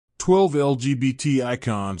12 LGBT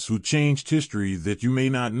icons who changed history that you may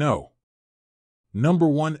not know. Number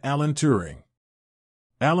 1. Alan Turing.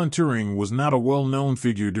 Alan Turing was not a well-known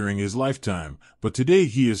figure during his lifetime, but today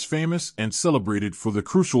he is famous and celebrated for the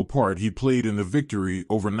crucial part he played in the victory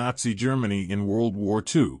over Nazi Germany in World War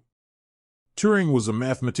II. Turing was a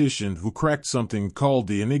mathematician who cracked something called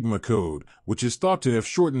the Enigma code, which is thought to have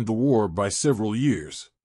shortened the war by several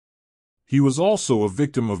years. He was also a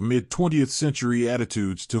victim of mid-20th century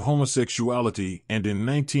attitudes to homosexuality and in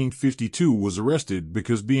 1952 was arrested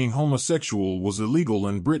because being homosexual was illegal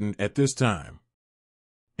in Britain at this time.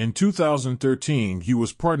 In 2013 he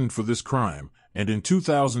was pardoned for this crime, and in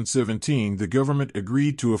 2017 the government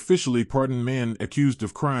agreed to officially pardon men accused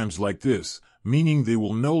of crimes like this, meaning they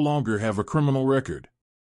will no longer have a criminal record.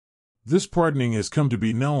 This pardoning has come to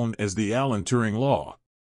be known as the Alan Turing Law.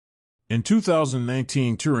 In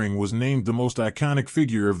 2019, Turing was named the most iconic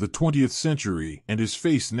figure of the 20th century, and his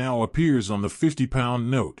face now appears on the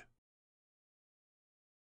 50-pound note.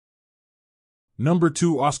 Number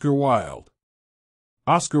 2. Oscar Wilde.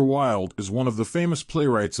 Oscar Wilde is one of the famous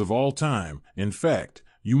playwrights of all time. In fact,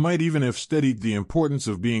 you might even have studied The Importance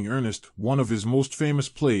of Being Earnest, one of his most famous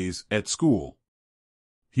plays, at school.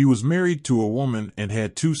 He was married to a woman and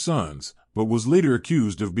had 2 sons, but was later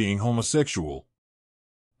accused of being homosexual.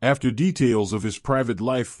 After details of his private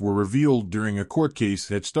life were revealed during a court case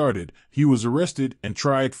had started, he was arrested and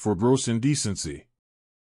tried for gross indecency.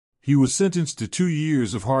 He was sentenced to 2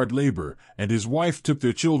 years of hard labor, and his wife took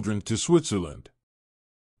their children to Switzerland.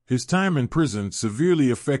 His time in prison severely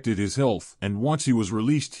affected his health, and once he was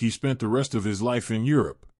released he spent the rest of his life in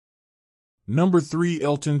Europe. Number 3.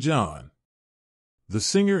 Elton John. The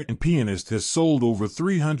singer and pianist has sold over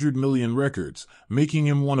 300 million records, making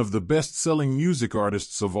him one of the best-selling music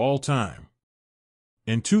artists of all time.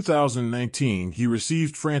 In 2019, he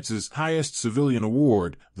received France's highest civilian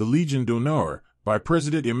award, the Légion d'honneur, by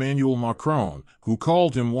President Emmanuel Macron, who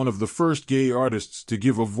called him one of the first gay artists to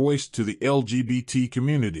give a voice to the LGBT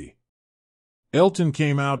community. Elton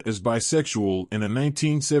came out as bisexual in a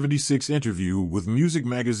 1976 interview with music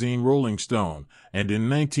magazine Rolling Stone, and in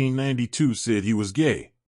 1992 said he was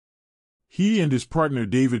gay. He and his partner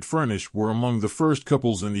David Furnish were among the first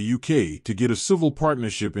couples in the UK to get a civil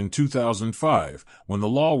partnership in 2005, when the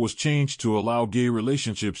law was changed to allow gay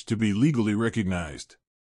relationships to be legally recognized.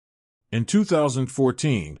 In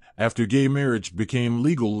 2014, after gay marriage became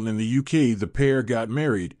legal in the UK, the pair got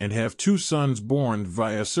married and have 2 sons born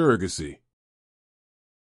via surrogacy.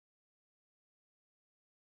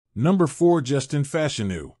 Number 4. Justin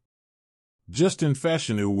Fashanu. Justin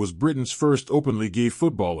Fashanu was Britain's first openly gay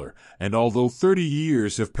footballer, and although 30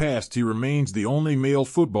 years have passed, he remains the only male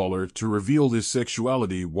footballer to reveal his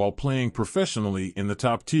sexuality while playing professionally in the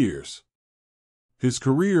top tiers. His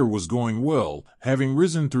career was going well, having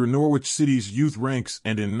risen through Norwich City's youth ranks,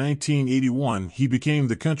 and in 1981 he became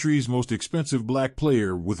the country's most expensive black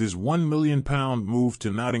player with his £1 million move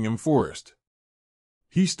to Nottingham Forest.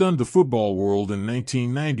 He stunned the football world in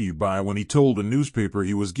 1990 when he told a newspaper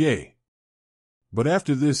he was gay. But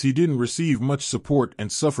after this he didn't receive much support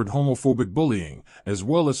and suffered homophobic bullying, as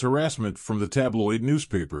well as harassment from the tabloid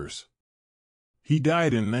newspapers. He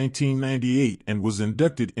died in 1998 and was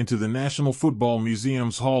inducted into the National Football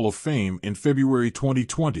Museum's Hall of Fame in February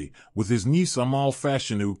 2020, with his niece Amal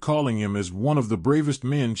Fashanu calling him as one of the bravest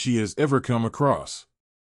men she has ever come across.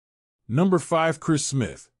 Number 5. Chris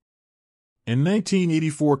Smith. In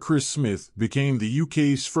 1984, Chris Smith became the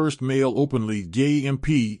UK's first male openly gay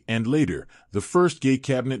MP and later, the first gay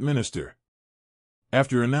cabinet minister.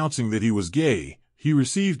 After announcing that he was gay, he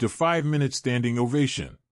received a 5-minute standing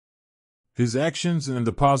ovation. His actions and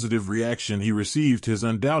the positive reaction he received has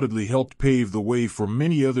undoubtedly helped pave the way for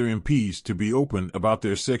many other MPs to be open about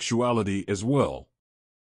their sexuality as well.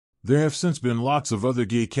 There have since been lots of other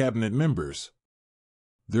gay cabinet members.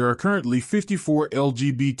 There are currently 54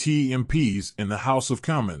 LGBT MPs in the House of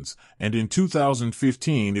Commons, and in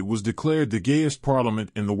 2015 it was declared the gayest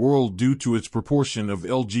parliament in the world due to its proportion of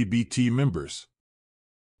LGBT members.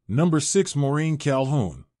 Number 6. Maureen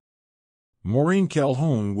Colquhoun. Maureen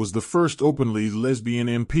Colquhoun was the first openly lesbian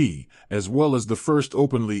MP, as well as the first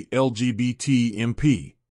openly LGBT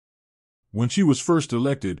MP. When she was first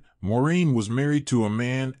elected, Maureen was married to a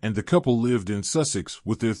man and the couple lived in Sussex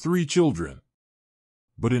with their 3 children.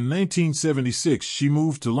 But in 1976 she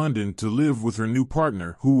moved to London to live with her new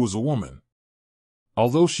partner, who was a woman.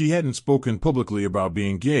 Although she hadn't spoken publicly about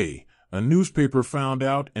being gay, a newspaper found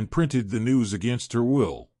out and printed the news against her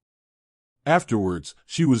will. Afterwards,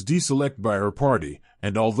 she was deselected by her party,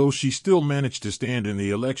 and although she still managed to stand in the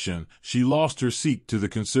election, she lost her seat to the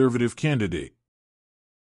Conservative candidate.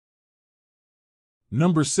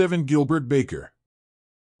 Number 7. Gilbert Baker.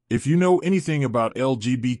 If you know anything about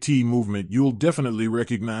LGBT movement, you'll definitely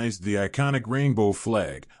recognize the iconic rainbow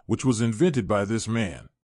flag, which was invented by this man.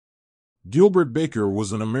 Gilbert Baker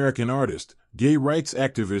was an American artist, gay rights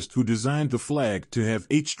activist who designed the flag to have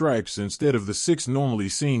 8 stripes instead of the 6 normally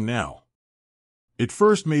seen now. It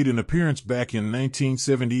first made an appearance back in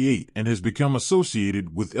 1978 and has become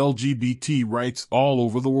associated with LGBT rights all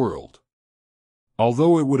over the world.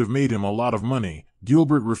 Although it would have made him a lot of money,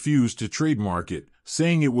 Gilbert refused to trademark it,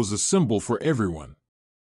 saying it was a symbol for everyone.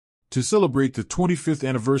 To celebrate the 25th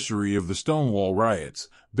anniversary of the Stonewall riots,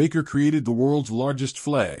 Baker created the world's largest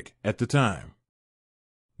flag at the time.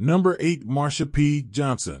 Number 8. Marsha P.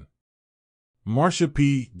 Johnson. Marsha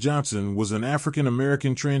P. Johnson was an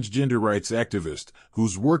African-American transgender rights activist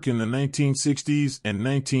whose work in the 1960s and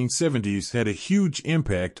 1970s had a huge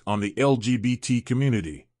impact on the LGBT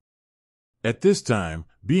community. At this time,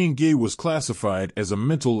 being gay was classified as a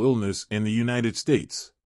mental illness in the United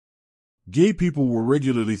States. Gay people were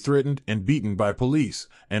regularly threatened and beaten by police,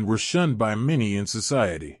 and were shunned by many in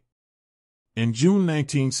society. In June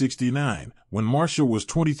 1969, when Marsha was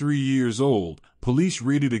 23 years old, police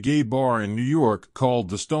raided a gay bar in New York called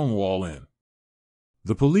the Stonewall Inn.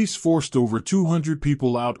 The police forced over 200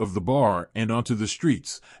 people out of the bar and onto the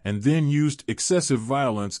streets, and then used excessive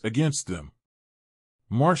violence against them.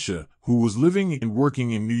 Marsha, who was living and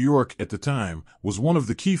working in New York at the time, was one of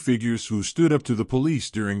the key figures who stood up to the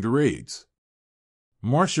police during the raids.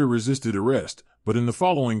 Marsha resisted arrest, but in the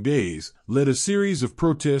following days, led a series of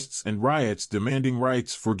protests and riots demanding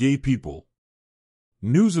rights for gay people.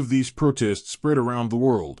 News of these protests spread around the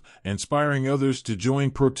world, inspiring others to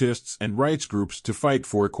join protests and rights groups to fight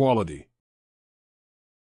for equality.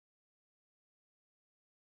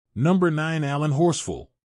 Number 9. Allan Horsfall.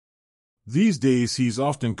 These days he's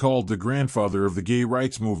often called the grandfather of the gay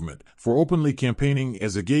rights movement for openly campaigning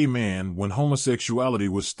as a gay man when homosexuality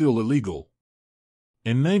was still illegal.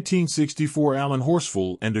 In 1964, Allan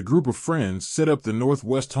Horsfall and a group of friends set up the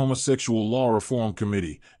Northwest Homosexual Law Reform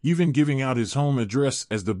Committee, even giving out his home address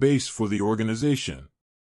as the base for the organization.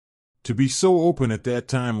 To be so open at that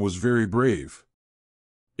time was very brave.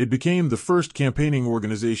 It became the first campaigning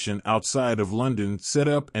organization outside of London set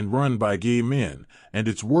up and run by gay men, and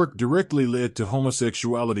its work directly led to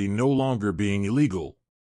homosexuality no longer being illegal.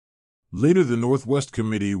 Later, the Northwest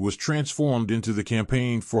Committee was transformed into the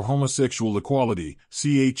Campaign for Homosexual Equality,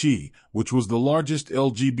 CHE, which was the largest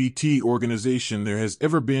LGBT organization there has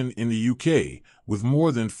ever been in the UK, with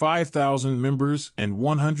more than 5,000 members and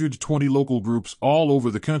 120 local groups all over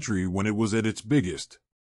the country when it was at its biggest.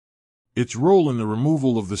 Its role in the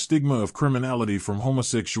removal of the stigma of criminality from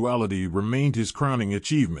homosexuality remained his crowning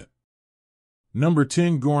achievement. Number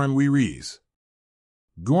 10. Goronwy Rees.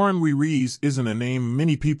 Goronwy Rees isn't a name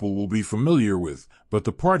many people will be familiar with, but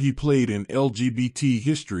the part he played in LGBT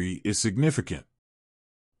history is significant.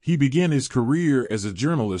 He began his career as a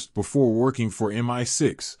journalist before working for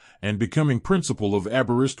MI6 and becoming principal of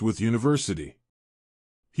Aberystwyth University.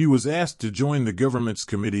 He was asked to join the government's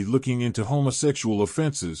committee looking into homosexual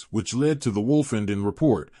offenses, which led to the Wolfenden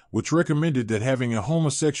Report, which recommended that having a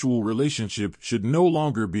homosexual relationship should no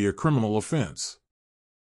longer be a criminal offense.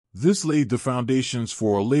 This laid the foundations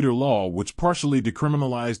for a later law which partially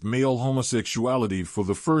decriminalized male homosexuality for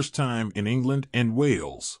the first time in England and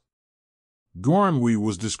Wales. Goronwy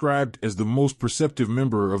was described as the most perceptive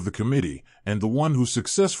member of the committee, and the one who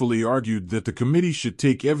successfully argued that the committee should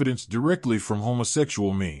take evidence directly from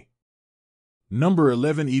homosexual men. Number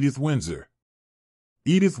 11. Edith Windsor.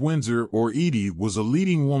 Edith Windsor, or Edie, was a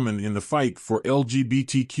leading woman in the fight for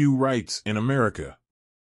LGBTQ rights in America.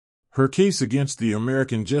 Her case against the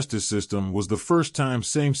American justice system was the first time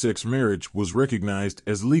same-sex marriage was recognized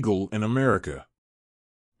as legal in America.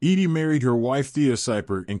 Edie married her wife Thea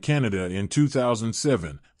Syper in Canada in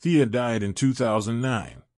 2007. Thea died in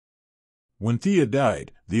 2009. When Thea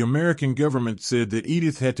died, the American government said that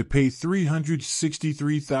Edith had to pay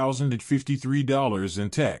 $363,053 in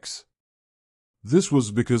tax. This was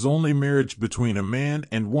because only marriage between a man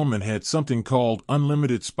and woman had something called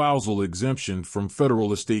unlimited spousal exemption from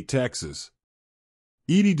federal estate taxes.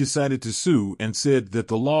 Edie decided to sue and said that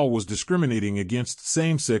the law was discriminating against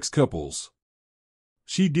same-sex couples.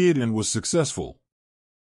 She did and was successful.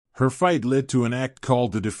 Her fight led to an act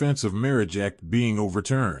called the Defense of Marriage Act being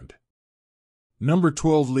overturned. Number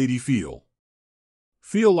 12. Lady Phyll.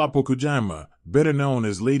 Phyll Apokujima, better known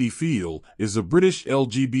as Lady Phyll, is a British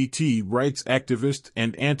LGBT rights activist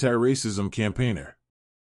and anti-racism campaigner.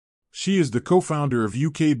 She is the co-founder of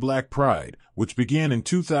UK Black Pride, which began in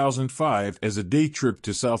 2005 as a day trip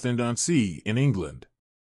to Southend-on-Sea in England.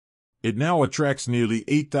 It now attracts nearly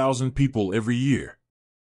 8,000 people every year.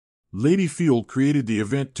 Lady Phyll created the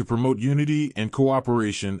event to promote unity and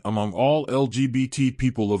cooperation among all LGBT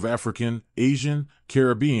people of African, Asian,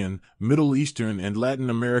 Caribbean, Middle Eastern, and Latin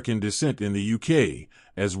American descent in the UK,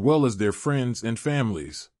 as well as their friends and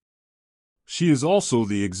families. She is also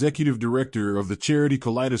the executive director of the charity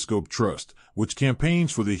Kaleidoscope Trust, which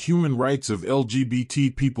campaigns for the human rights of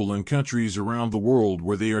LGBT people in countries around the world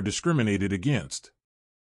where they are discriminated against.